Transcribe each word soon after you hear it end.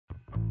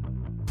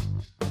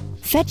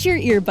Fetch your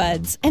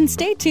earbuds and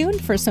stay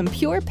tuned for some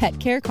pure pet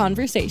care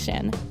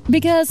conversation.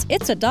 Because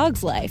it's a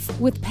dog's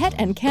life with pet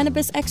and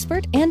cannabis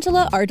expert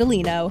Angela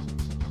Ardolino.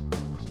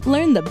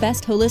 Learn the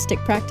best holistic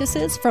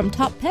practices from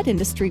top pet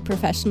industry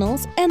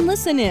professionals and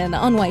listen in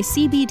on why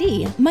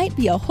CBD might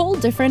be a whole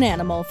different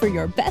animal for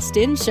your best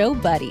in show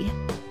buddy.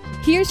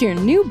 Here's your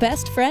new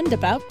best friend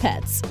about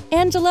pets,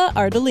 Angela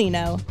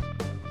Ardolino.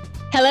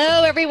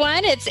 Hello,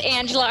 everyone. It's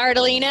Angela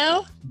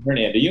Ardolino.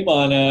 Hernando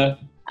Umana.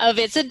 Of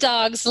It's a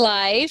Dog's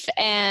Life.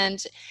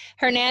 And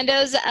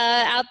Hernando's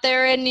out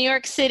there in New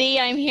York City.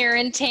 I'm here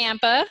in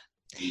Tampa.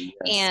 Yes.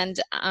 And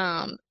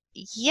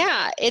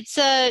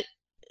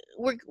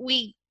we're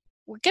going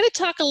to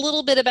talk a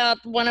little bit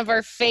about one of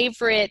our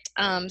favorite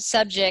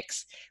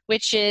subjects,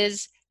 which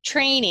is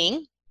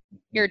training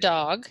your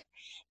dog.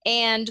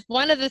 And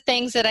one of the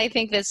things that I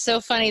think that's so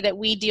funny that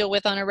we deal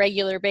with on a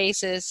regular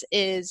basis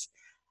is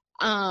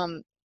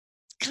kind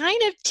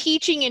of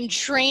teaching and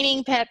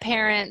training pet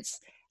parents.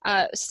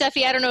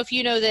 Steffi, I don't know if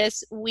you know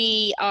this,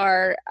 we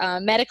are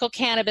medical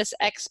cannabis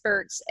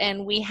experts,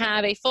 and we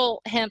have a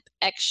full hemp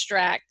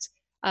extract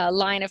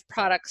line of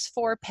products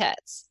for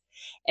pets.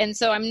 And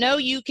so I know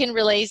you can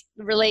relate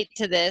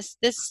to this.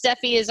 This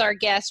Steffi is our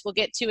guest we'll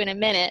get to in a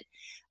minute.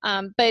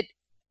 But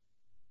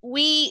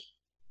when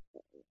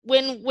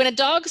a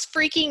dog's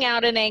freaking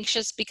out and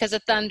anxious because a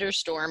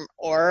thunderstorm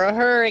or a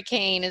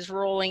hurricane is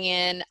rolling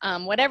in,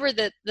 whatever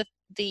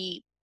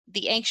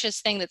the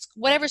anxious thing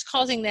whatever's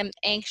causing them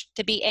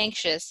to be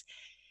anxious,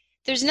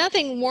 there's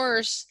nothing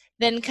worse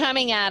than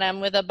coming at them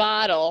with a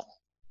bottle.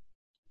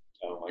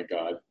 Oh my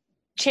God.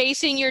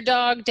 Chasing your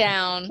dog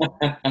down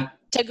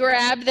to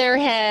grab their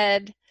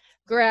head,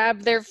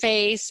 grab their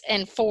face,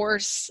 and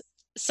force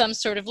some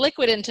sort of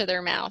liquid into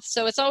their mouth.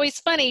 So it's always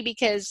funny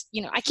because,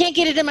 I can't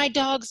get it in my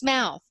dog's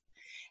mouth.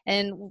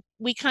 And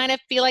we kind of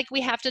feel like we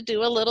have to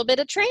do a little bit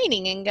of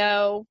training and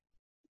go,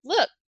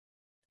 look,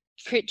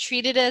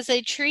 treat it as a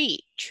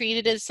treat. Treat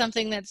it as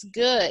something that's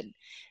good.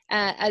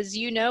 As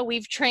you know,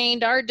 we've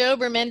trained our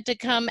Doberman to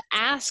come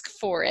ask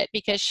for it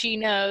because she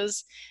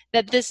knows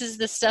that this is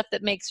the stuff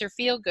that makes her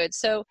feel good.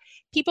 So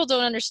people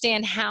don't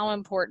understand how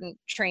important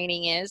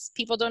training is.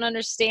 People don't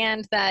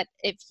understand that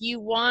if you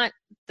want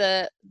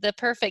the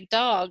perfect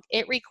dog,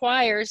 it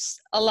requires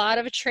a lot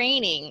of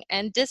training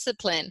and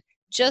discipline,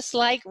 just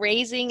like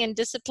raising and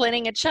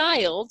disciplining a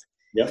child.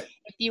 Yep.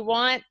 If you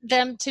want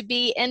them to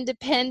be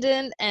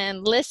independent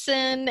and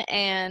listen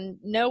and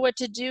know what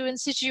to do in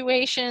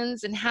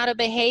situations and how to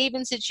behave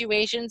in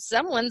situations,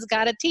 someone's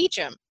got to teach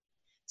them.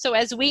 So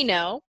as we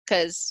know,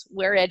 because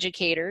we're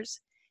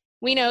educators,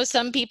 we know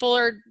some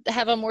people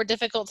have a more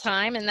difficult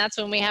time, and that's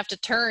when we have to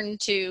turn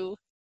to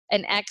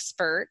an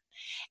expert.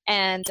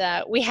 And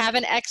we have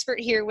an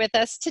expert here with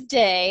us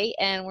today,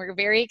 and we're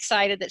very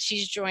excited that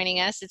she's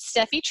joining us. It's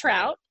Steffi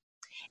Trott.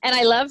 And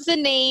I love the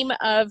name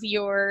of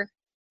your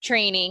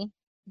training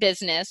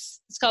business.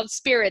 It's called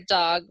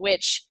SpiritDog,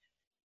 which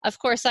of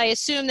course I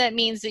assume that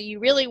means that you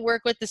really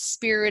work with the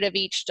spirit of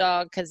each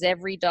dog, because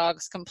every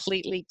dog's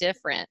completely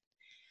different.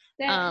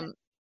 And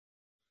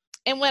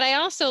what I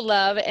also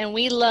love, and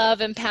we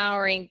love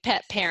empowering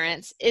pet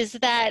parents, is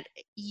that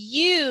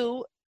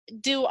you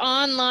do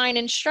online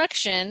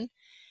instruction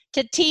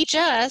to teach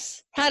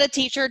us how to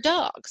teach our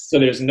dogs. So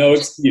there's no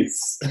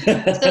excuse.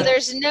 So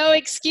there's no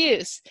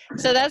excuse.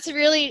 So that's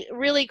really,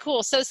 really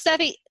cool. So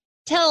Steffi,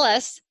 tell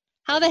us,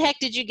 how the heck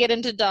did you get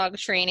into dog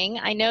training?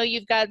 I know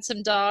you've got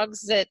some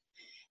dogs that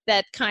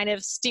kind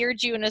of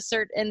steered you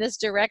in this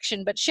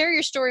direction, but share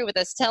your story with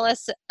us. Tell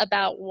us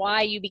about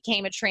why you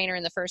became a trainer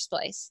in the first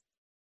place.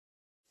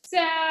 So,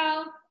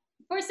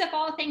 first of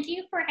all, thank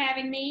you for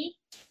having me.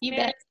 You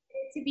Very bet.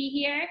 excited to be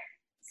here.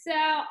 So,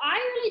 I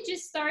really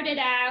just started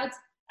out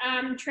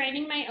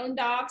training my own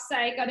dogs.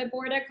 I got a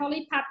border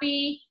collie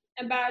puppy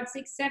about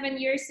 6-7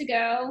 years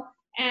ago.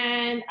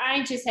 And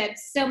I just had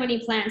so many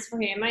plans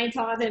for him. I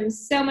taught him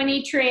so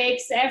many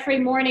tricks. Every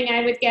morning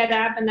I would get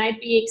up and I'd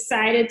be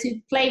excited to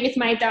play with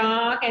my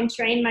dog and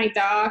train my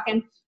dog. And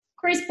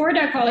of course,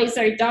 border collies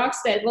are dogs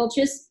that will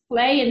just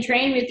play and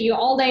train with you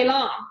all day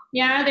long.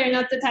 Yeah, they're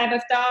not the type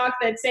of dog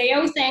that say,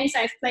 oh, thanks,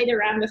 I've played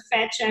around the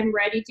fetch, I'm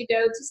ready to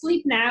go to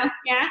sleep now.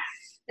 Yeah,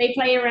 they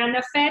play around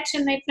the fetch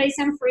and they play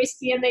some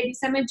frisbee and they do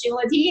some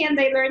agility and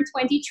they learn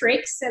 20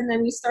 tricks and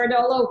then we start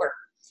all over.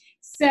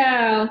 So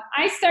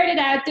I started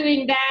out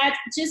doing that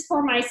just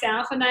for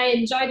myself, and I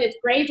enjoyed it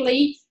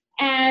greatly.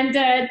 And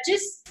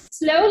just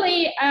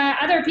slowly,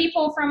 other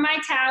people from my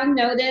town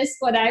noticed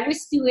what I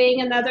was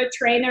doing. Another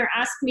trainer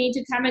asked me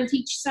to come and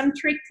teach some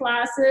trick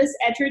classes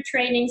at her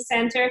training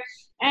center,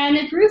 and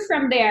it grew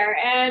from there.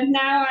 And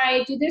now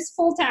I do this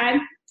full time,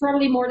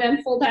 probably more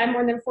than full time,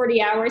 more than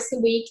 40 hours a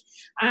week.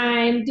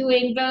 I'm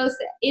doing both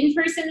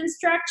in-person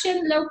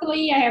instruction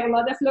locally. I have a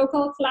lot of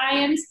local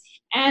clients.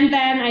 And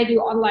then I do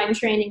online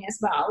training as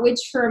well, which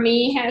for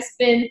me has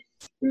been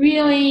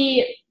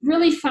really,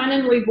 really fun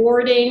and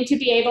rewarding to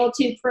be able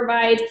to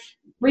provide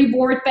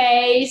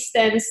reward-based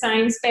and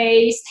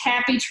science-based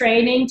happy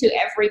training to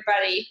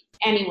everybody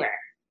anywhere.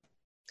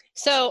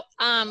 So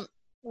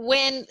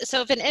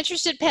So if an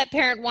interested pet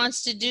parent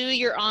wants to do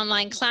your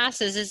online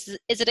classes, is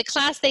it a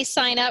class they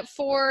sign up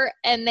for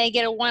and they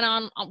get a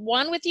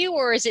one-on-one with you,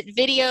 or is it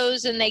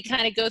videos and they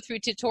kind of go through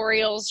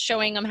tutorials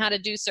showing them how to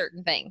do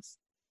certain things?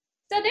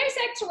 So there's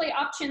actually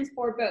options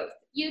for both.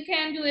 You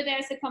can do it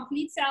as a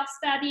complete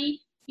self-study.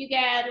 You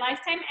get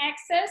lifetime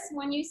access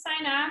when you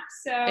sign up.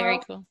 So very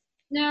cool.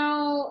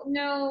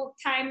 No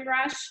time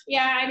rush.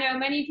 Yeah, I know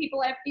many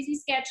people have busy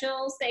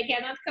schedules. They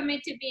cannot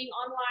commit to being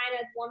online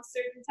at one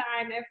certain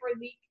time every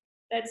week.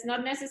 That's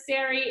not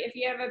necessary. If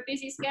you have a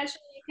busy schedule,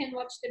 you can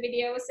watch the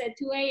videos at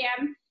 2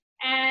 a.m.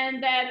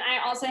 And then I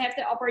also have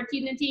the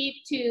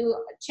opportunity to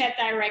chat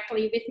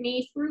directly with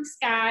me through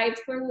Skype,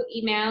 through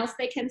emails.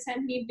 They can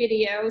send me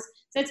videos.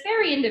 So it's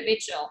very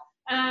individual.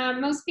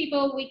 Most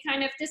people, we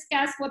kind of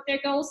discuss what their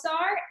goals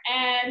are,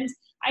 and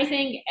I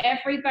think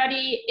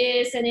everybody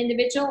is an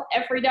individual,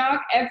 every dog,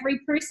 every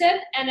person,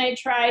 and I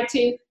try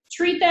to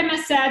treat them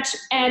as such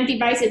and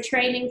devise a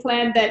training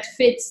plan that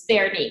fits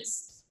their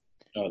needs.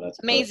 Oh, that's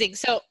amazing.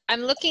 perfect. So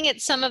I'm looking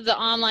at some of the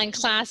online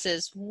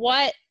classes.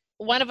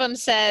 One of them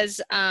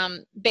says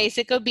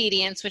basic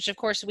obedience, which of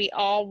course we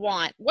all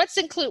want. What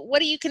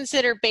do you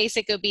consider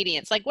basic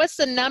obedience? Like, what's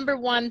the number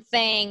one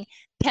thing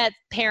pet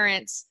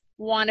parents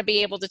want to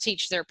be able to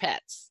teach their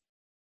pets?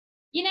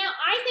 You know,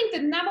 I think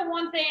the number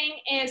one thing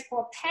is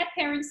for pet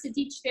parents to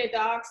teach their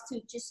dogs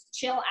to just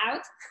chill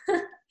out.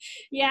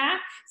 Yeah.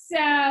 So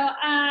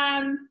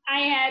I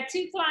had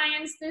 2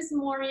 clients this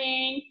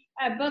morning,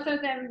 both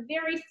of them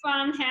very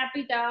fun,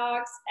 happy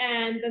dogs.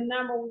 And the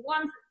number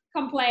one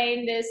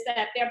complaint is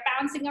that they're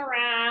bouncing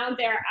around,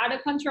 they're out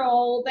of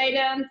control, they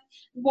don't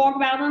walk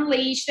well on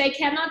leash, they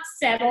cannot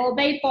settle,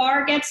 they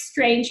bark at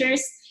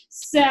strangers.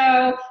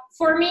 So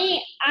for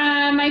me,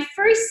 my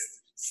first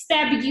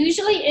step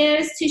usually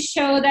is to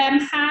show them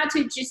how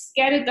to just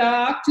get a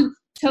dog to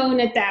tone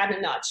it down a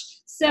notch.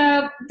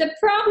 So the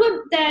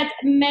problem that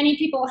many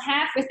people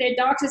have with their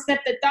dogs is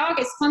that the dog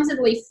is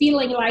constantly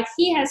feeling like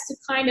he has to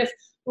kind of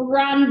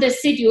run the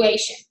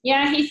situation.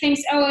 Yeah, he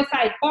thinks, oh, if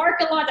I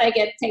bark a lot, I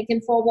get taken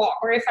for a walk.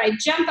 Or if I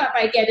jump up,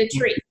 I get a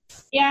treat.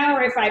 Yeah,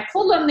 or if I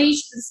pull on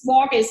leash, this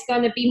walk is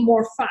going to be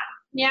more fun.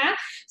 Yeah,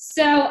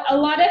 so a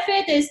lot of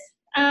it is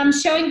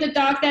showing the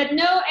dog that,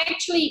 no,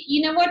 actually,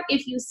 you know what?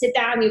 If you sit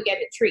down, you get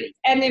a treat.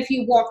 And if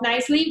you walk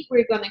nicely,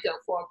 we're going to go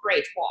for a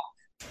great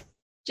walk.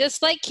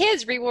 Just like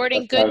kids,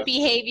 rewarding good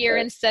behavior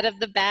instead of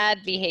the bad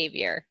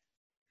behavior.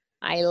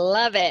 I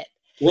love it.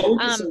 What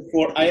would you say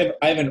for, I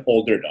have an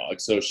older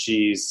dog, so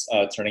she's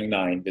turning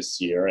 9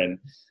 this year. And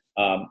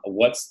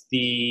what's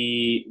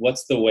the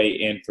way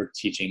in for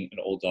teaching an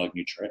old dog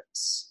new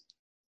tricks?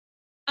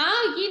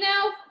 Oh, you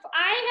know,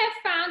 I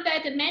have found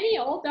that many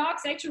old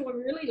dogs actually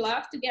really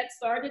love to get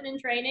started in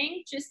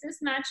training just as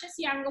much as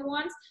younger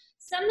ones.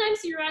 Sometimes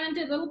you run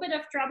into a little bit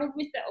of trouble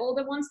with the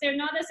older ones. They're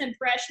not as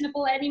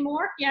impressionable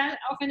anymore. Yeah,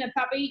 often a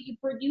puppy, you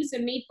produce a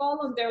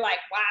meatball and they're like,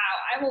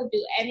 wow, I will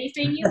do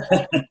anything you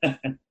want.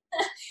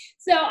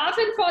 So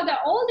often for the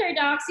older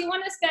dogs, you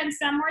want to spend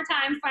some more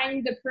time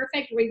finding the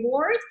perfect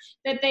reward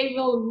that they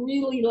will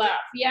really love.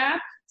 Yeah.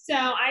 So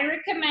I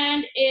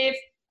recommend if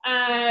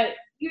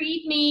you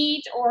eat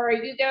meat or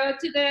you go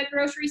to the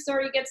grocery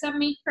store, you get some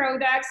meat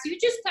products, you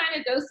just kind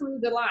of go through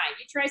the line.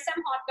 You try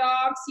some hot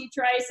dogs, you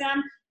try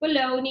some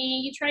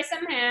bologna, you try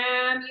some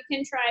ham, you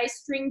can try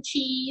string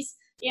cheese.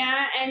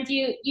 Yeah. And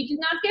you do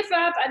not give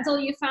up until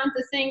you found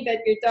the thing that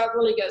your dog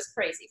really goes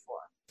crazy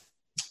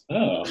for.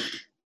 Oh.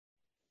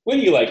 What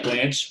do you like,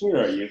 Blanche?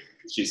 Where are you?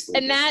 She's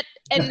sleeping.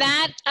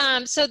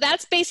 So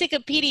that's basic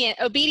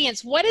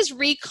obedience. What is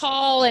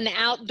recall and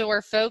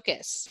outdoor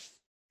focus?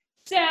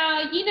 So,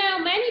 you know,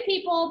 many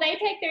people, they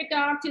take their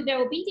dog to the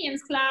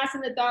obedience class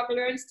and the dog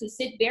learns to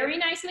sit very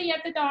nicely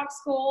at the dog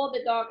school.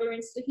 The dog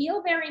learns to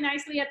heel very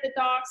nicely at the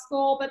dog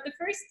school. But the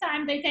first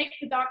time they take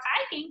the dog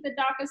hiking, the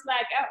dog is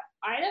like,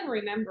 oh, I don't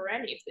remember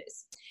any of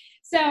this.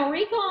 So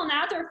recall and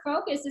outdoor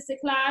focus is a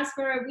class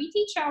where we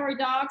teach our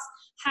dogs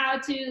how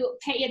to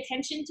pay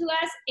attention to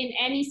us in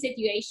any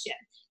situation.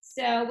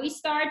 So we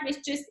start with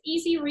just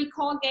easy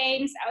recall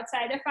games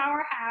outside of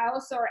our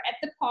house or at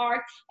the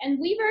park, and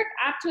we work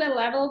up to a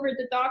level where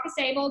the dog is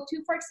able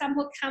to, for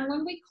example, come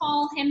when we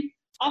call him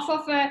off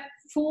of a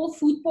full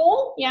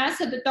football. Yeah,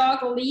 so the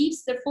dog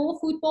leaves the full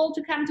football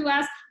to come to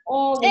us.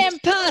 Or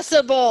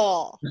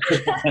impossible.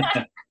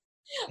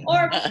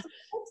 Or with a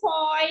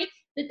toy,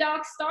 the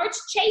dog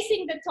starts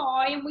chasing the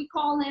toy, and we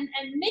call him,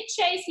 and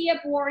mid-chase he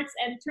aborts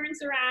and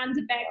turns around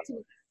back to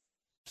us.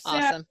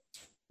 Awesome.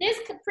 So this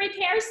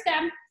prepares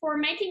them for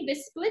making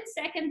this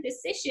split-second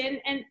decision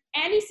in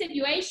any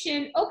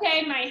situation.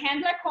 Okay, my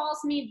handler calls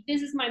me.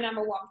 This is my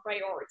number one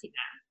priority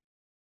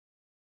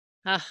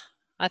now. Ah,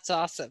 that's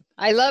awesome.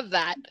 I love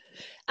that.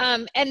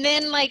 And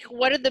then, like,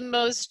 what are the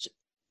most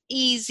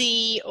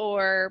easy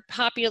or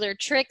popular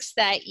tricks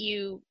that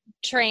you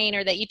train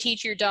or that you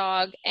teach your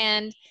dog?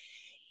 And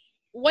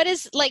what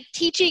is, like,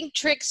 teaching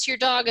tricks your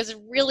dog is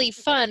really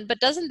fun, but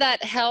doesn't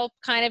that help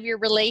kind of your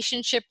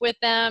relationship with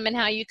them and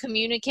how you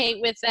communicate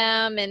with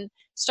them and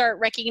start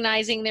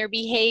recognizing their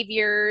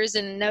behaviors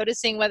and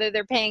noticing whether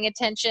they're paying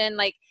attention?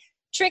 Like,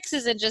 tricks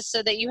isn't just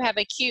so that you have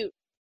a cute,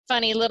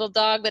 funny little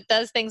dog that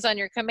does things on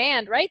your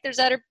command, right? There's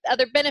other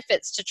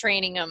benefits to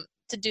training them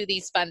to do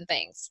these fun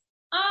things.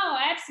 Oh,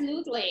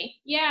 absolutely.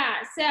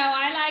 Yeah. So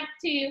I like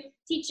to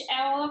teach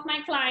all of my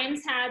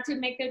clients how to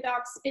make their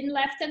dog spin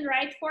left and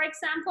right, for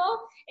example.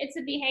 It's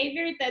a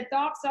behavior that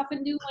dogs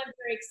often do when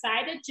they're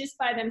excited just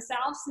by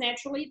themselves.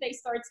 Naturally, they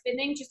start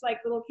spinning just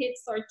like little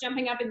kids start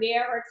jumping up in the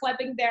air or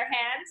clapping their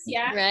hands.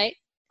 Yeah. Right.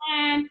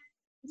 And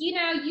you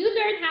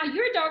learn how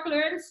your dog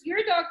learns.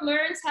 Your dog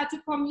learns how to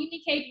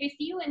communicate with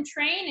you in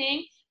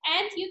training.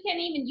 And you can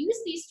even use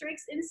these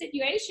tricks in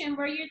situations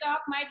where your dog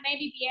might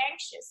maybe be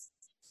anxious.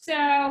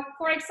 So,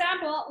 for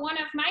example, one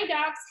of my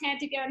dogs had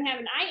to go and have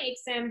an eye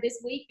exam this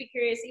week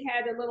because he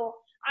had a little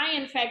eye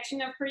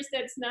infection. Of course,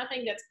 that's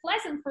nothing that's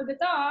pleasant for the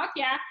dog.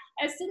 Yeah.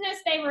 As soon as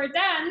they were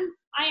done,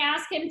 I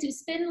asked him to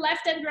spin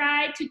left and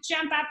right, to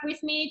jump up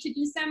with me, to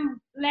do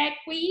some leg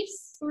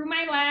weaves through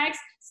my legs,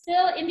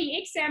 still in the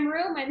exam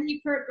room, and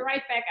he perked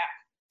right back up.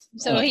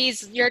 So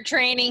you're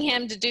training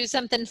him to do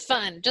something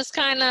fun, just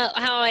kind of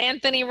how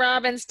Anthony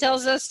Robbins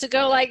tells us to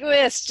go like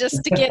this,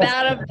 just to get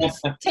out of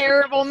this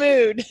terrible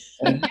mood.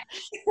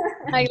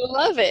 I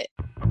love it.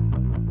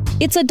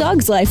 It's a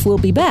Dog's Life. We'll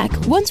be back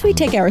once we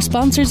take our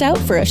sponsors out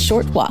for a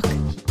short walk.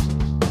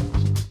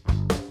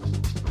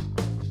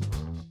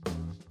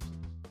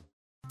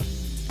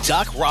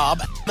 Doc Rob,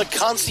 the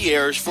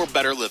concierge for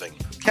better living.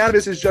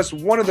 Cannabis is just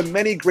one of the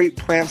many great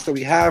plants that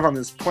we have on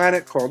this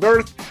planet called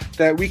Earth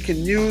that we can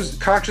use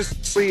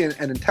consciously and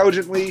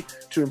intelligently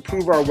to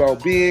improve our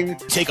well-being.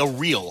 Take a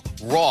real,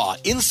 raw,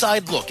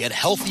 inside look at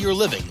healthier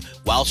living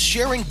while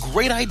sharing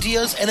great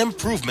ideas and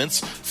improvements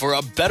for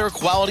a better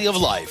quality of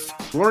life.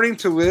 Learning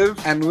to live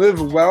and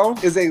live well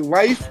is a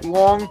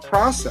lifelong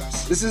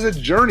process. This is a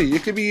journey. You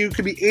could be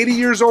 80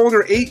 years old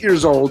or 8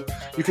 years old.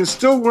 You can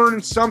still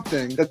learn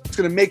something that's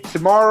going to make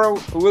tomorrow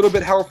a little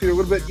bit healthier, a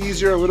little bit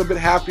easier, a little bit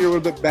happier, a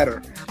little bit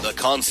better. The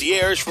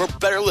concierge for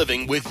better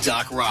living with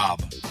Doc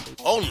Rob.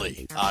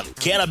 Only on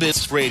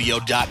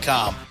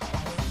CannabisRadio.com.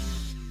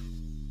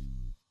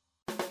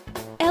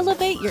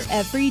 Elevate your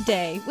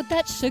everyday with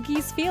that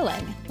Shuggies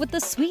feeling, with the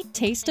sweet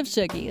taste of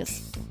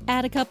Shuggies.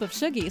 Add a cup of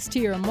Shuggies to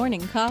your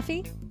morning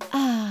coffee.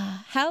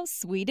 Ah, how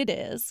sweet it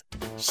is.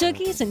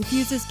 Shuggies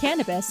infuses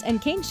cannabis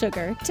and cane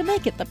sugar to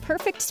make it the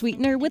perfect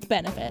sweetener with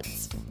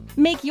benefits.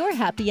 Make your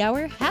happy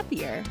hour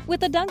happier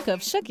with a dunk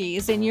of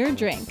Shuggies in your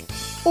drink.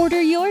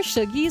 Order your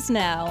Shuggies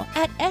now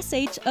at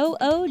SHOOGIES.com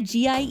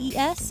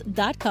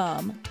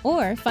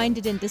or find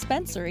it in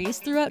dispensaries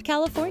throughout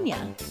California.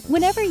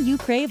 Whenever you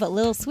crave a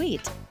little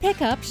sweet,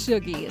 pick up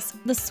Shuggies,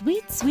 the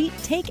sweet, sweet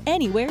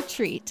take-anywhere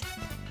treat.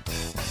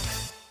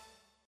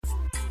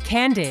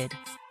 Candid,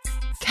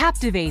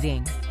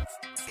 captivating,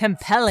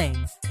 compelling.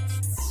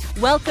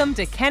 Welcome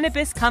to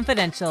Cannabis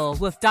Confidential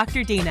with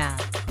Dr. Dina.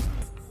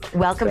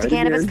 Welcome to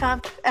Cannabis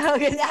Oh,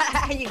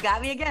 you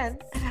got me again.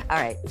 All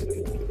right.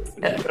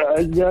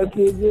 I got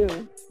you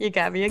again. You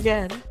got me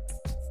again.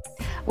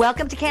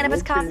 Welcome to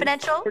Cannabis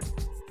Confidential.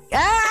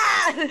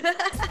 Ah!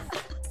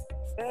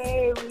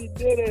 Hey, we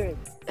did it.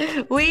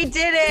 We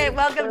did it.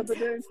 Welcome.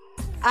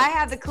 I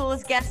have the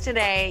coolest guest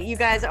today. You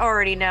guys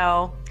already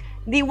know.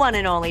 The one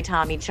and only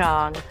Tommy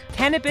Chong.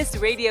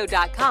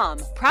 CannabisRadio.com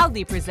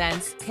proudly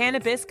presents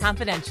Cannabis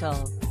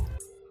Confidential.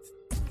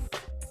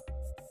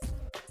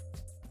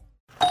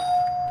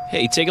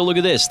 Hey, take a look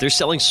at this. They're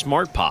selling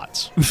smart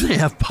pots. They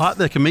have pot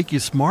that can make you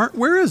smart?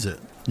 Where is it?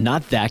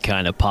 Not that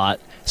kind of pot.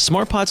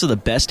 Smart pots are the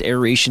best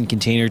aeration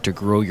container to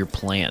grow your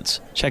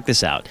plants. Check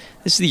this out.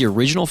 This is the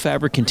original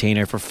fabric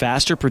container for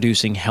faster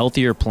producing,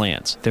 healthier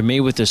plants. They're made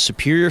with a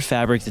superior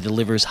fabric that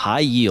delivers high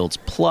yields.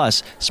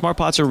 Plus, smart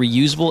pots are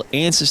reusable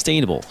and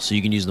sustainable, so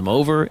you can use them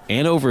over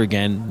and over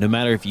again, no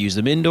matter if you use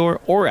them indoor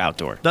or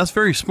outdoor. That's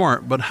very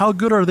smart, but how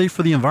good are they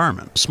for the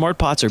environment? Smart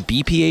pots are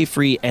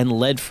BPA-free and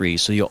lead-free,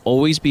 so you'll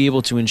always be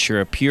able to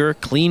ensure a pure,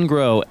 clean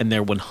grow, and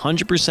they're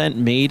 100%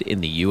 made in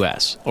the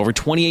U.S. Over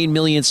 28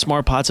 million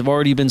smart pots have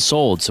already been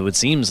sold, so it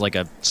seems like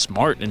a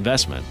smart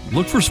investment.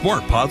 Look for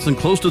smart pots in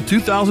close to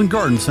 2,000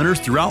 garden centers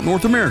throughout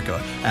North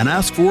America and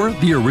ask for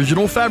the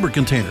original fabric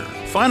container.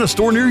 Find a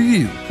store near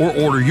you or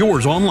order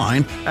yours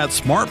online at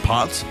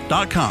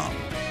smartpots.com.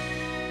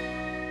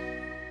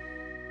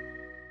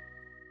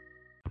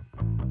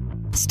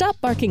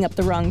 Stop barking up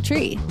the wrong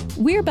tree.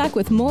 We're back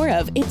with more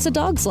of It's a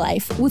Dog's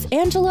Life with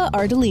Angela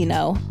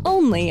Ardolino,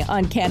 only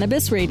on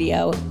Cannabis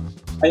Radio.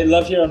 I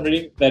love here I'm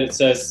reading that it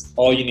says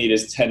all you need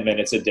is 10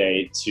 minutes a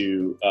day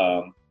to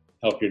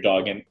help your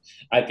dog. And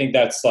I think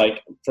that's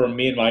like, for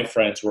me and my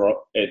friends, we're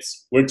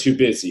too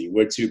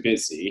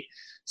busy.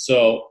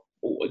 So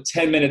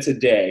 10 minutes a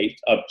day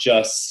of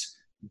just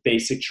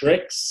basic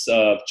tricks,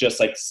 of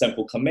just like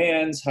simple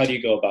commands. How do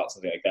you go about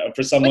something like that?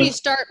 For someone, what do you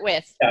start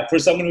with? Yeah, for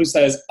someone who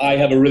says, I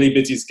have a really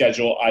busy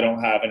schedule, I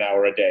don't have an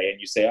hour a day, and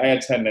you say, I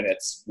have 10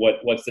 minutes.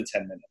 What's the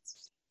 10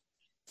 minutes?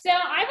 So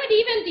I would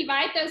even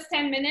divide those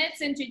 10 minutes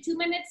into 2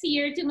 minutes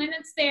here, 2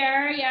 minutes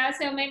there. Yeah,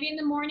 so maybe in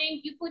the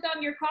morning you put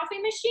on your coffee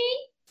machine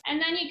and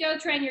then you go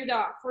train your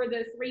dog for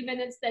the 3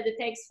 minutes that it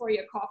takes for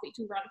your coffee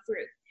to run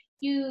through.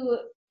 You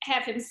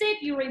have him sit,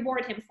 you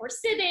reward him for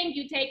sitting.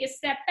 You take a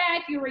step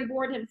back, you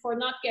reward him for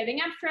not getting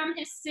up from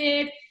his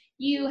sit.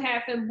 You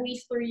have him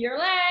weave through your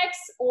legs,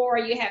 or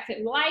you have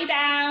him lie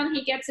down.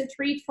 He gets a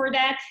treat for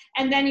that,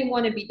 and then you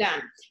want to be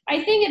done.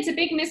 I think it's a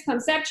big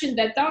misconception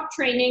that dog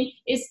training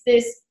is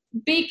this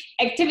big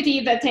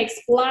activity that takes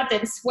blood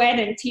and sweat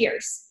and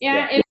tears.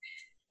 Yeah.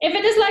 If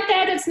it is like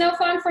that, it's no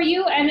fun for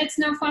you, and it's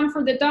no fun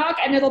for the dog,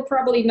 and it'll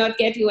probably not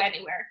get you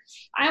anywhere.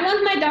 I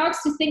want my dogs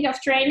to think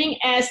of training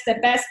as the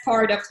best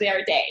part of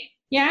their day.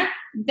 Yeah,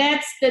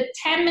 that's the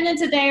 10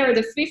 minutes a day or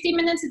the 50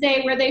 minutes a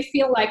day where they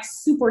feel like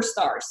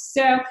superstars.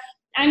 So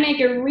I make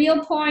a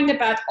real point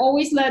about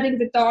always letting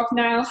the dog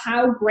know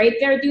how great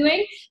they're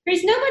doing,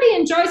 because nobody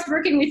enjoys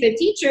working with a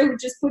teacher who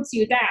just puts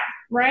you down,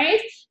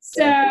 right?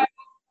 So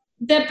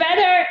the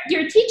better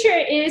your teacher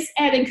is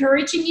at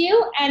encouraging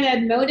you and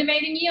at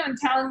motivating you and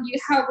telling you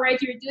how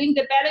great you're doing,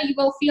 the better you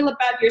will feel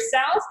about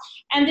yourself,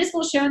 and this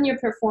will show in your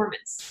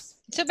performance.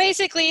 So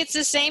basically, it's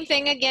the same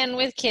thing again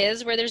with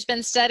kids, where there's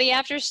been study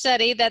after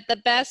study that the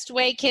best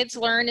way kids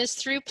learn is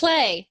through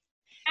play.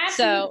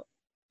 Absolutely. So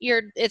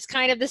it's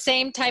kind of the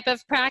same type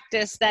of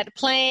practice, that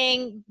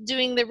playing,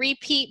 doing the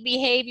repeat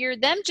behavior,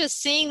 them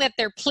just seeing that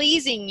they're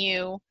pleasing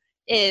you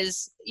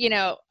is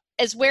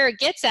where it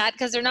gets at,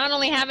 because they're not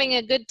only having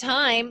a good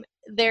time,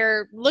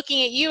 they're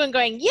looking at you and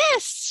going,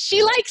 yes,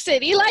 she likes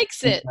it, he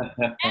likes it.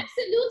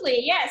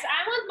 Absolutely, yes.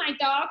 I want my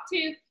dog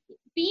to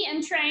be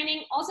in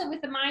training also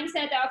with the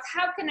mindset of,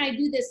 how can I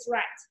do this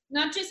right?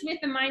 Not just with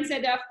the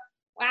mindset of,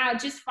 wow,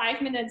 just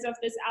 5 minutes of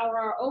this hour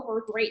are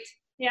over, great.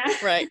 Yeah.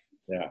 Right.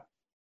 Yeah.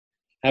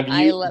 Have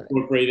you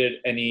incorporated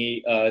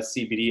any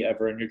CBD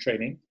ever in your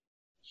training?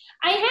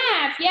 I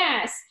have,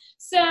 yes.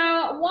 So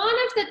one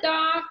of the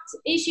dog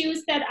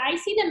issues that I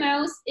see the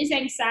most is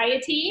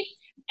anxiety.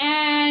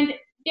 And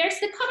there's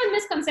the common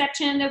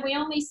misconception that we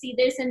only see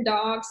this in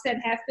dogs that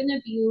have been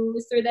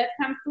abused or that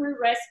come through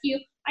rescue.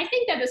 I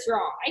think that is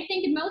wrong. I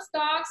think most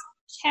dogs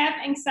have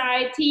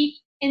anxiety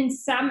in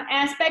some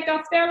aspect of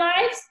their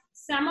lives.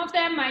 Some of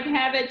them might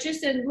have it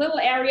just in little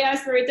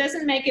areas where it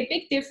doesn't make a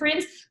big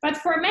difference. But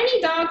for many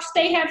dogs,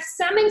 they have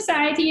some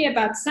anxiety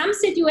about some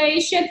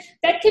situation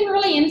that can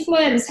really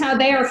influence how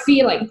they are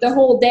feeling the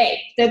whole day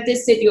that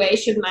this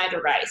situation might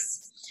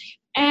arise.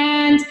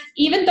 And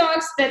even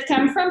dogs that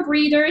come from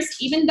breeders,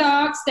 even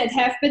dogs that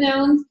have been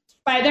owned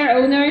by their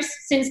owners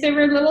since they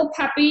were little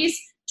puppies,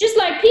 just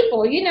like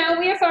people, we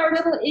have our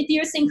little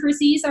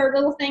idiosyncrasies, our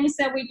little things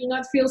that we do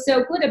not feel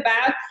so good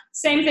about.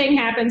 Same thing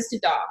happens to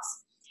dogs.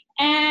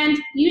 And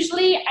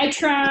usually I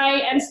try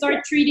and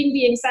start treating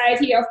the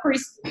anxiety, of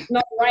course,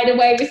 not right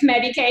away with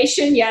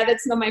medication. Yeah,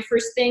 that's not my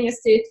first thing,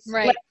 is to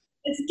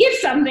let's give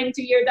something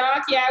to your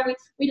dog. Yeah,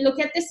 we look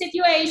at the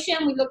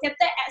situation, we look at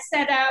the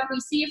setup, we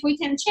see if we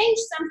can change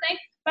something.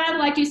 But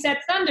like you said,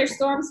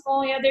 thunderstorms,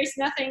 well, yeah, there's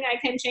nothing I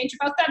can change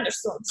about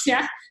thunderstorms.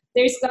 Yeah,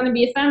 there's going to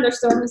be a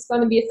thunderstorm, it's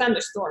going to be a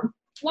thunderstorm.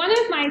 One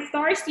of my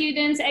star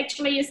students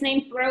actually is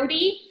named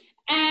Brody.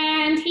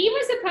 And he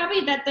was a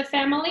puppy that the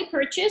family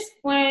purchased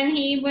when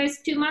he was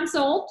 2 months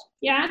old.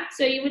 Yeah,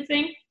 so you would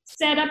think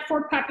set up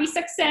for puppy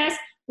success.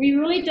 We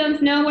really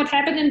don't know what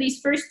happened in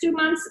these first 2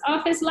 months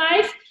of his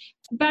life,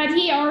 but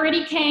he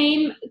already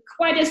came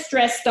quite a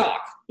stressed dog.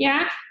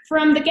 Yeah,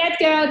 from the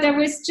get-go, there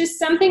was just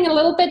something a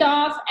little bit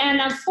off. And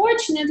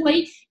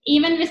unfortunately,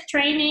 even with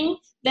training,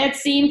 that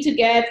seemed to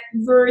get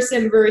worse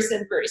and worse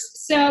and worse.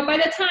 So by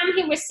the time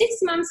he was 6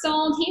 months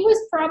old, he was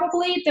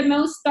probably the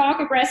most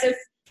dog-aggressive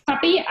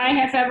puppy I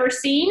have ever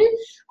seen.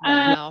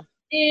 Wow.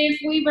 If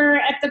we were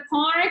at the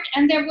park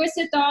and there was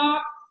a dog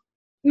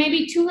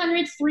maybe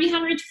 200,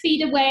 300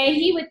 feet away,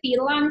 he would be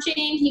lunging.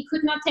 He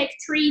could not take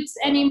treats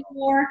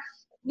anymore.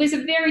 It was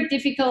a very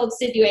difficult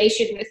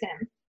situation with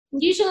him.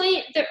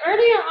 Usually, the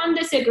earlier on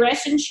this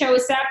aggression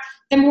shows up,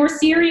 the more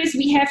serious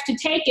we have to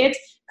take it,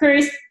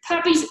 because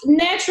puppies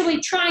naturally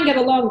try and get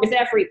along with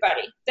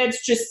everybody.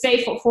 That's just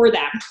safer for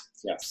them.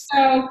 Yes.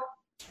 So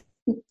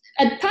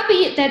a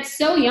puppy that's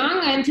so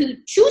young and who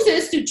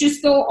chooses to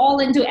just go all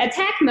into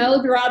attack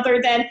mode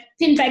rather than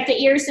pin back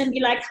the ears and be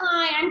like,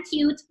 hi, I'm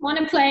cute, want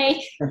to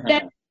play,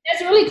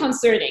 that's really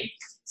concerning.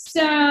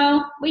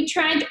 So we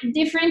tried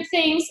different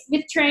things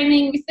with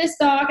training with this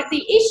dog.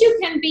 The issue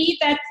can be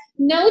that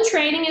no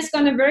training is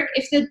going to work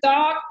if the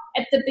dog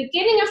at the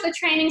beginning of the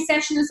training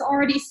session is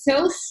already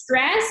so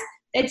stressed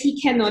that he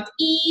cannot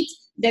eat,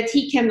 that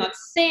he cannot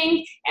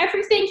think.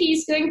 Everything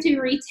he's going to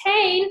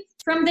retain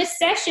from this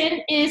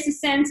session is a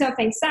sense of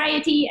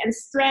anxiety and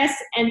stress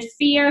and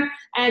fear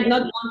and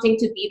not wanting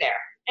to be there.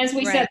 As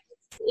we said,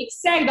 the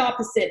exact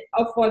opposite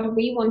of what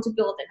we want to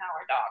build in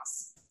our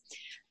dogs.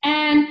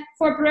 And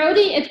for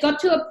Brody, it got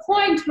to a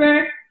point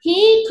where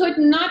he could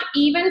not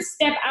even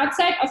step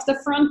outside of the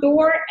front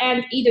door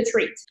and eat a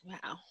treat.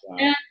 Wow.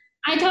 And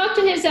I talked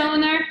to his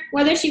owner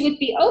whether she would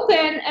be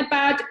open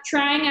about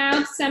trying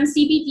out some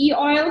CBD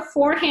oil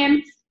for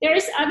him.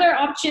 There's other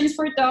options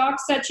for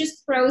dogs such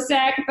as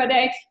Prozac, but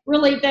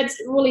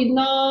that's really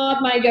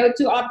not my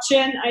go-to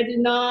option. I do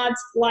not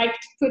like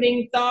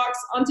putting dogs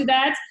onto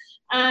that.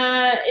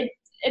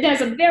 it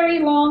has a very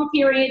long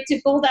period to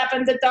build up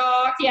in the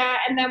dog. Yeah.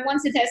 And then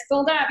once it has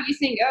built up, you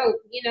think, oh,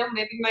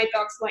 maybe my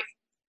dog's like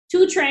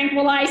too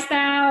tranquilized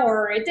now,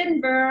 or it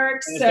didn't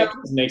work. And so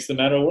it makes the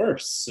matter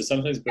worse. So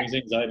sometimes brings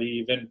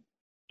anxiety even.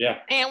 Yeah.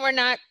 And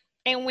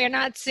we're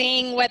not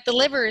seeing what the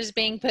liver is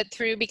being put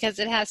through because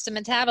it has to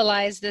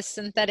metabolize this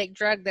synthetic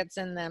drug that's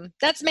in them.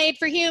 That's made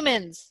for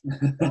humans.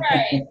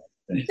 Right.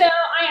 So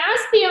I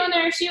asked the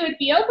owner if she would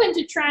be open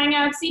to trying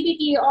out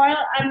CBD oil.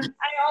 I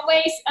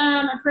always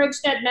approach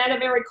that matter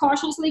very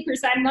cautiously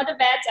because I'm not a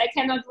vet. I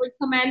cannot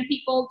recommend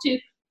people to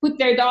put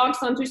their dogs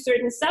onto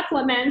certain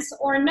supplements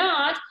or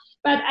not.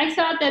 But I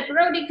thought that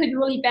Brody could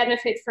really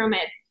benefit from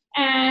it.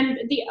 And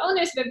the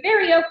owners were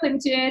very open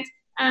to it.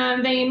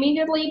 They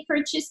immediately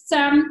purchased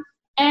some,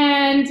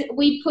 and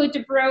we put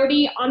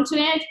Brody onto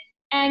it.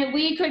 And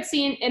we could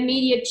see an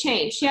immediate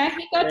change. Yeah,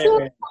 he got to a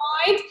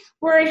point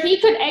where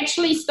he could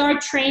actually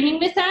start training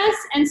with us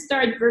and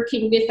start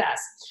working with us.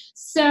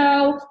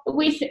 So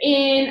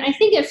within, I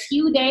think, a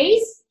few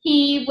days,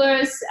 he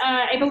was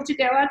able to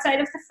go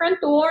outside of the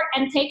front door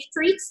and take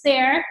treats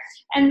there.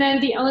 And then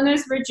the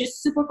owners were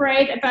just super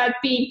great about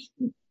being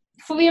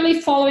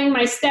really following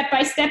my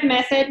step-by-step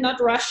method,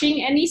 not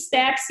rushing any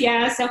steps.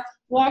 Yeah, so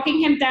walking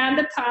him down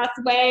the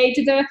pathway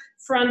to the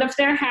front of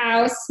their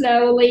house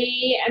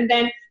slowly, and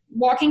then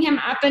walking him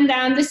up and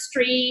down the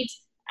street.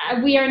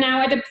 We are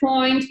now at a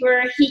point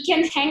where he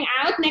can hang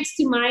out next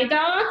to my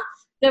dog,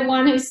 the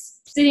one who's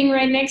sitting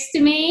right next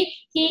to me.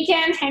 He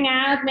can hang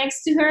out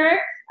next to her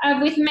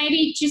with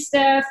maybe just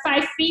a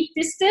 5 feet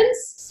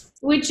distance,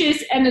 which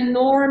is an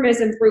enormous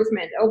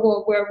improvement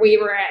over where we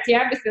were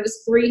at, with those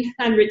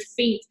 300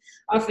 feet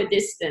of a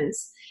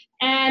distance.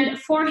 And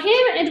for him,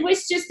 it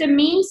was just a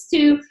means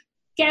to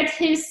get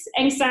his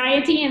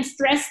anxiety and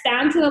stress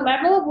down to the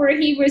level where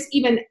he was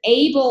even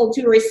able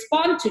to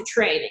respond to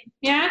training.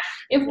 Yeah.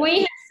 If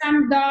we have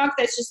some dog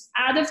that's just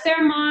out of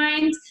their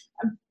mind,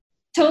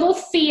 total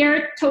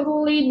fear,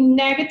 totally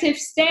negative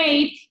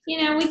state,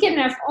 we can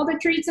have all the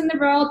treats in the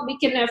world. We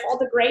can have all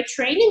the great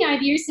training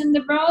ideas in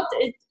the world.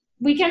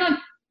 We cannot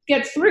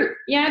get through.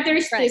 Yeah.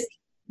 There's this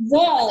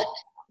wall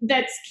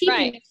that's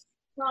keeping us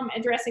from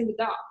addressing the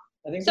dog.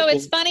 So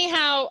it's funny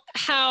how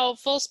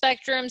full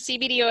spectrum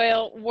CBD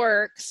oil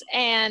works,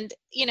 and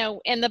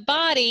in the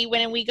body,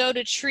 when we go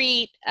to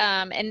treat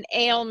an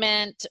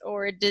ailment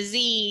or a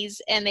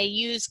disease and they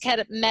use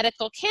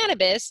medical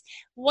cannabis,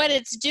 what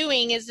it's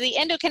doing is the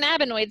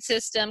endocannabinoid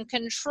system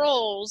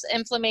controls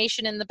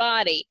inflammation in the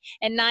body,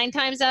 and 9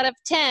 times out of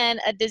 10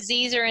 a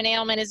disease or an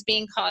ailment is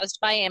being caused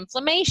by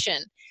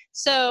inflammation.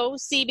 So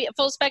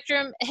full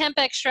spectrum hemp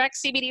extract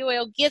CBD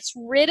oil gets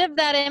rid of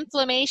that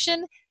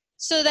inflammation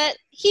so that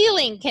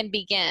healing can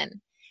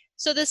begin.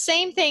 So the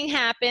same thing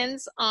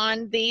happens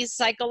on the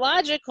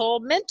psychological,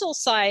 mental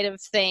side of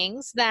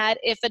things, that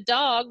if a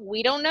dog,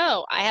 we don't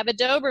know, I have a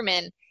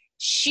Doberman,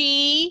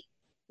 she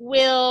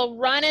will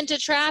run into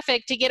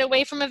traffic to get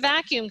away from a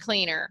vacuum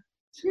cleaner.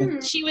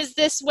 She was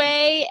this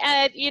way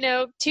at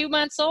 2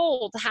 months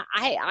old.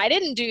 I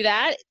didn't do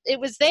that. It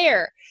was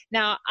there.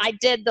 Now I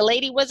did. The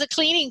lady was a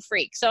cleaning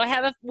freak, so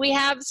we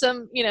have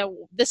some.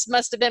 This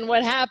must have been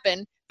what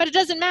happened. But it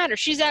doesn't matter.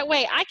 She's that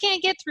way. I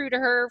can't get through to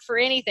her for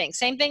anything.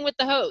 Same thing with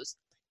the hose.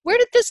 Where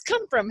did this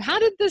come from? How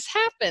did this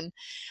happen?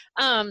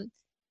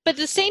 But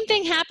the same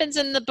thing happens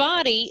in the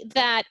body,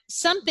 that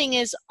something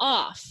is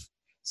off.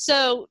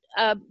 So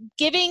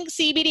giving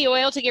CBD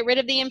oil to get rid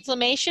of the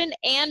inflammation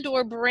and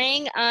or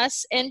bring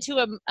us into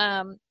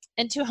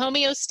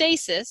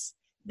homeostasis,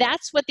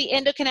 that's what the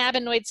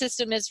endocannabinoid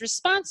system is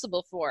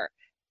responsible for.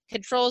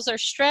 Controls our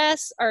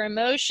stress, our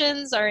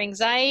emotions, our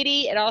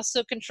anxiety. It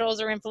also controls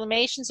our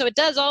inflammation. So it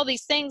does all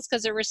these things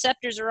because the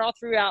receptors are all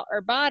throughout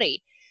our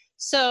body.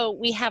 So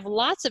we have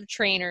lots of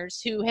trainers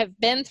who have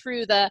been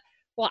through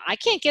I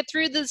can't get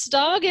through this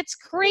dog. It's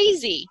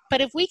crazy.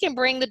 But if we can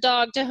bring the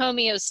dog to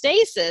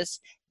homeostasis,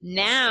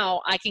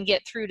 now I can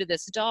get through to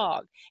this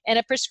dog. And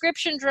a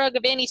prescription drug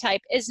of any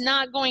type is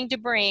not going to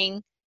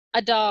bring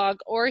a dog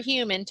or a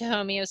human to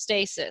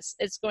homeostasis.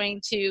 It's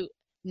going to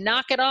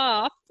knock it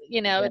off.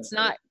 It's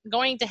not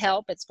going to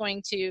help. It's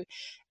going to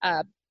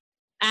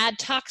add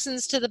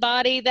toxins to the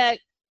body that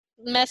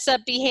mess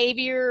up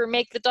behavior or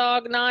make the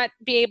dog not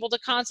be able to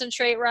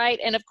concentrate right.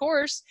 And of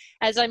course,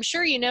 as I'm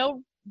sure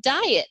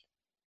diet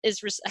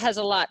has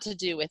a lot to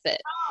do with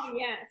it. Oh,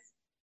 yes.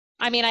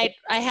 I mean, I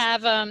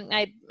have,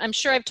 I'm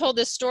sure I've told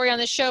this story on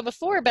the show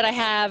before, but I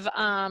have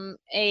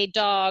a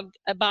dog,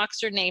 a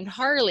boxer named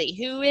Harley,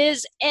 who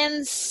is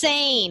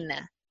insane.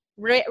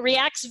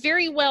 Reacts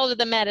very well to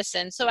the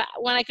medicine. So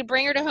when I could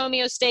bring her to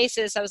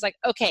homeostasis, I was like,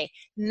 okay,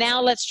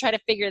 now let's try to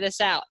figure this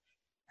out.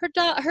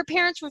 Her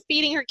parents were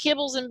feeding her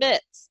kibbles and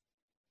bits.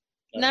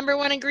 Number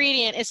one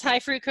ingredient is high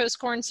fructose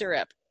corn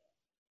syrup.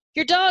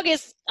 Your dog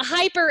is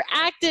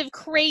hyperactive,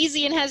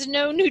 crazy, and has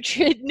no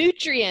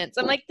nutrients.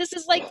 I'm like, this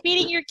is like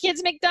feeding your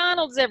kids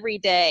McDonald's every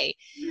day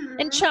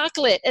and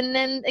chocolate, and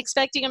then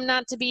expecting them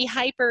not to be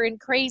hyper and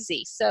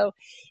crazy. So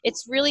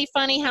it's really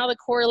funny how the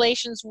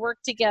correlations work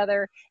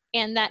together.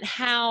 and that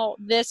how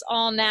this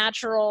all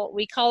natural,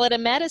 we call it a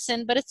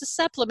medicine, but it's a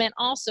supplement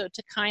also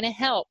to kind of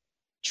help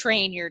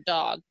train your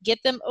dog, get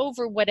them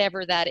over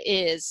whatever that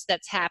is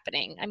that's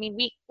happening. I mean,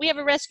 we have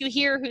a rescue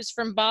here who's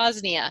from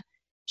Bosnia.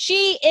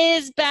 She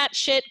is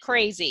batshit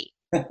crazy.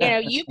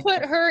 You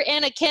put her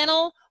in a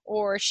kennel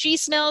or she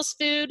smells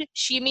food,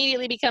 she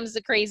immediately becomes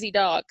the crazy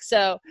dog.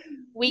 So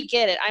we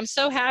get it. I'm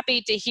so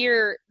happy to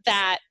hear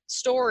that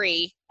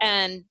story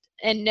and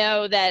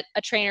know that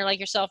a trainer like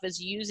yourself is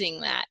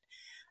using that.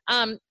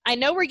 I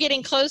know we're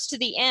getting close to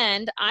the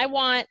end. I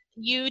want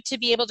you to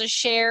be able to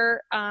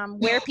share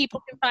where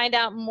people can find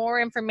out more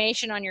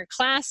information on your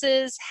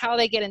classes, how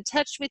they get in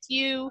touch with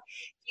you,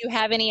 if you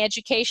have any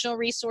educational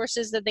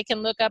resources that they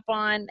can look up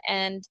on,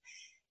 and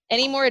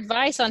any more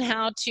advice on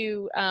how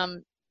to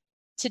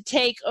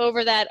take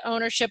over that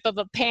ownership of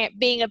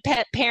being a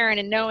pet parent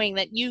and knowing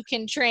that you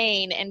can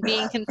train and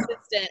being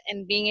consistent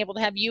and being able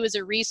to have you as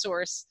a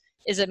resource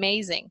is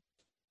amazing.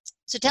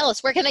 So tell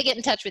us, where can they get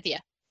in touch with you?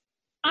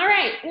 All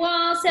right.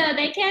 Well, so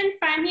they can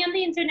find me on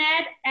the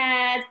internet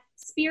at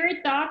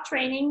SpiritDog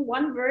Training,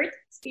 one word,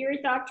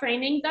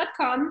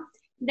 SpiritDogTraining.com.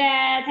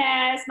 That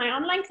has my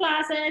online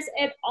classes.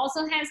 It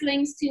also has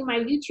links to my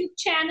YouTube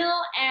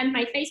channel and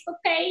my Facebook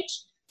page.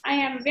 I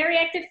have a very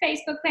active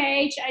Facebook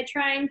page. I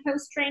try and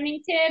post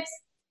training tips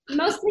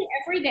mostly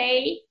every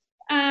day.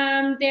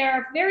 There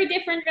are very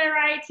different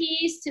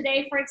varieties.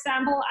 Today, for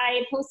example,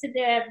 I posted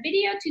a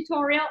video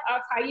tutorial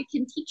of how you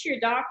can teach your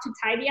dog to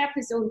tidy up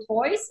his own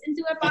toys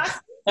into a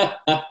basket.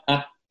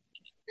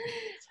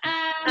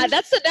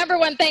 That's the number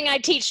one thing I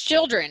teach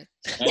children.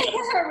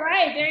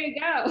 Right, there you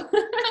go.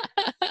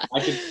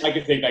 I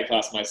could take that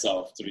class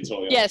myself, to be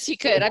totally honest. Yes, you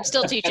could. I'm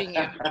still teaching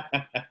you.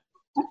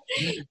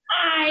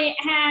 I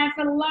have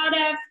a lot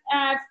of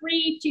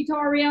free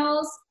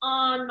tutorials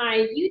on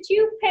my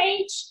YouTube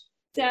page.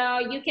 So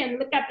you can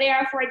look up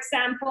there, for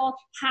example,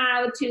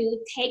 how to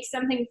take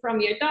something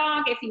from your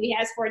dog. If he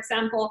has, for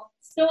example,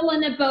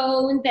 stolen a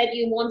bone that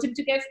you want him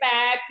to give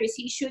back because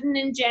he shouldn't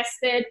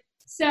ingest it.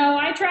 So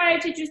I try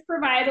to just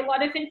provide a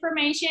lot of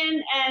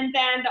information. And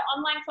then the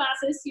online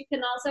classes you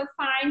can also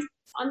find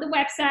on the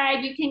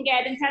website. You can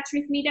get in touch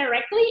with me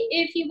directly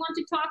if you want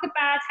to talk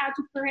about how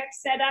to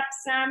perhaps set up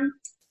some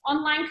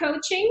online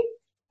coaching.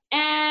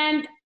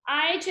 And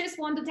I just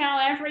want to tell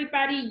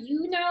everybody,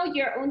 you know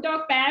your own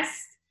dog best.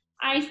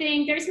 I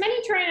think there's many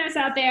trainers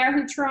out there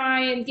who try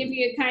and give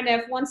you a kind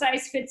of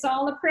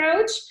one-size-fits-all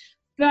approach,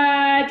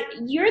 but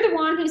you're the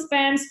one who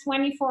spends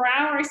 24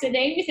 hours a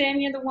day with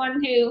him. You're the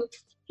one who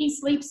he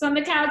sleeps on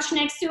the couch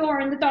next to or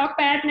in the dog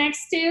bed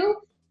next to,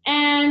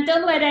 and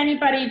don't let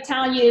anybody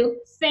tell you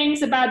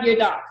things about your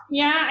dog.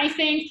 Yeah, I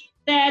think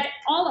that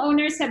all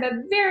owners have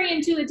a very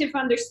intuitive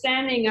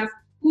understanding of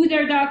who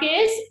their dog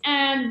is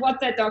and what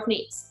that dog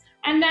needs.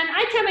 And then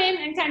I come in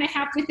and kind of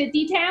help with the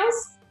details,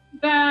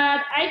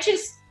 but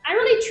I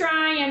really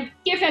try and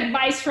give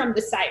advice from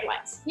the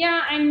sidelines.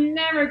 Yeah, I'm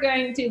never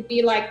going to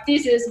be like,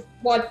 this is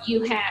what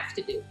you have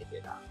to do with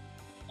your dog.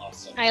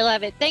 Awesome. I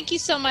love it. Thank you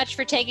so much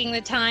for taking the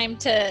time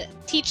to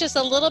teach us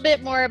a little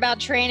bit more about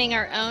training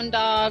our own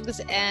dogs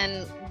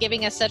and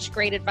giving us such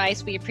great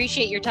advice. We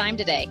appreciate your time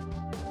today.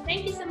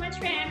 Thank you so much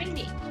for having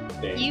me.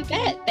 You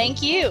bet.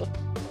 Thank you.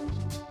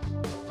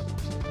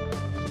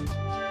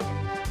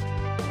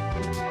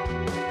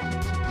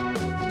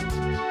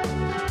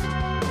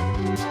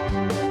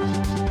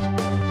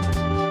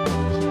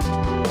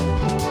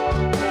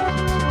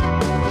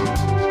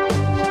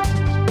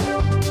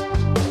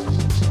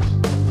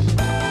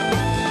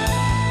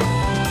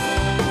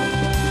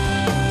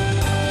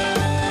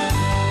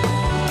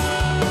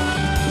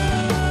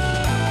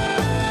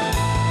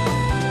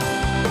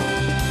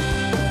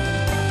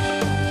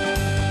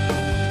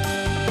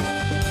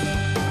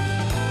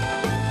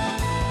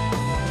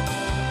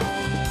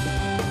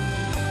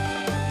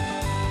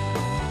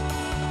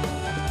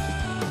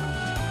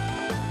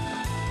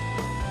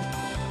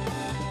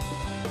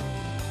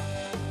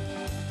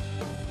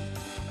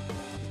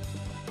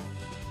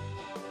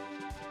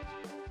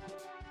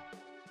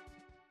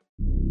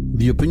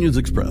 The opinions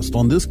expressed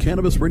on this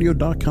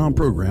CannabisRadio.com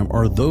program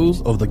are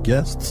those of the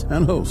guests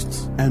and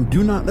hosts and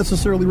do not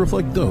necessarily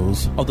reflect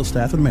those of the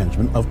staff and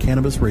management of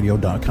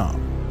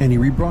CannabisRadio.com. Any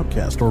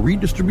rebroadcast or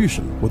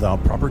redistribution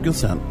without proper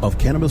consent of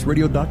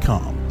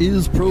CannabisRadio.com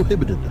is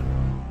prohibited.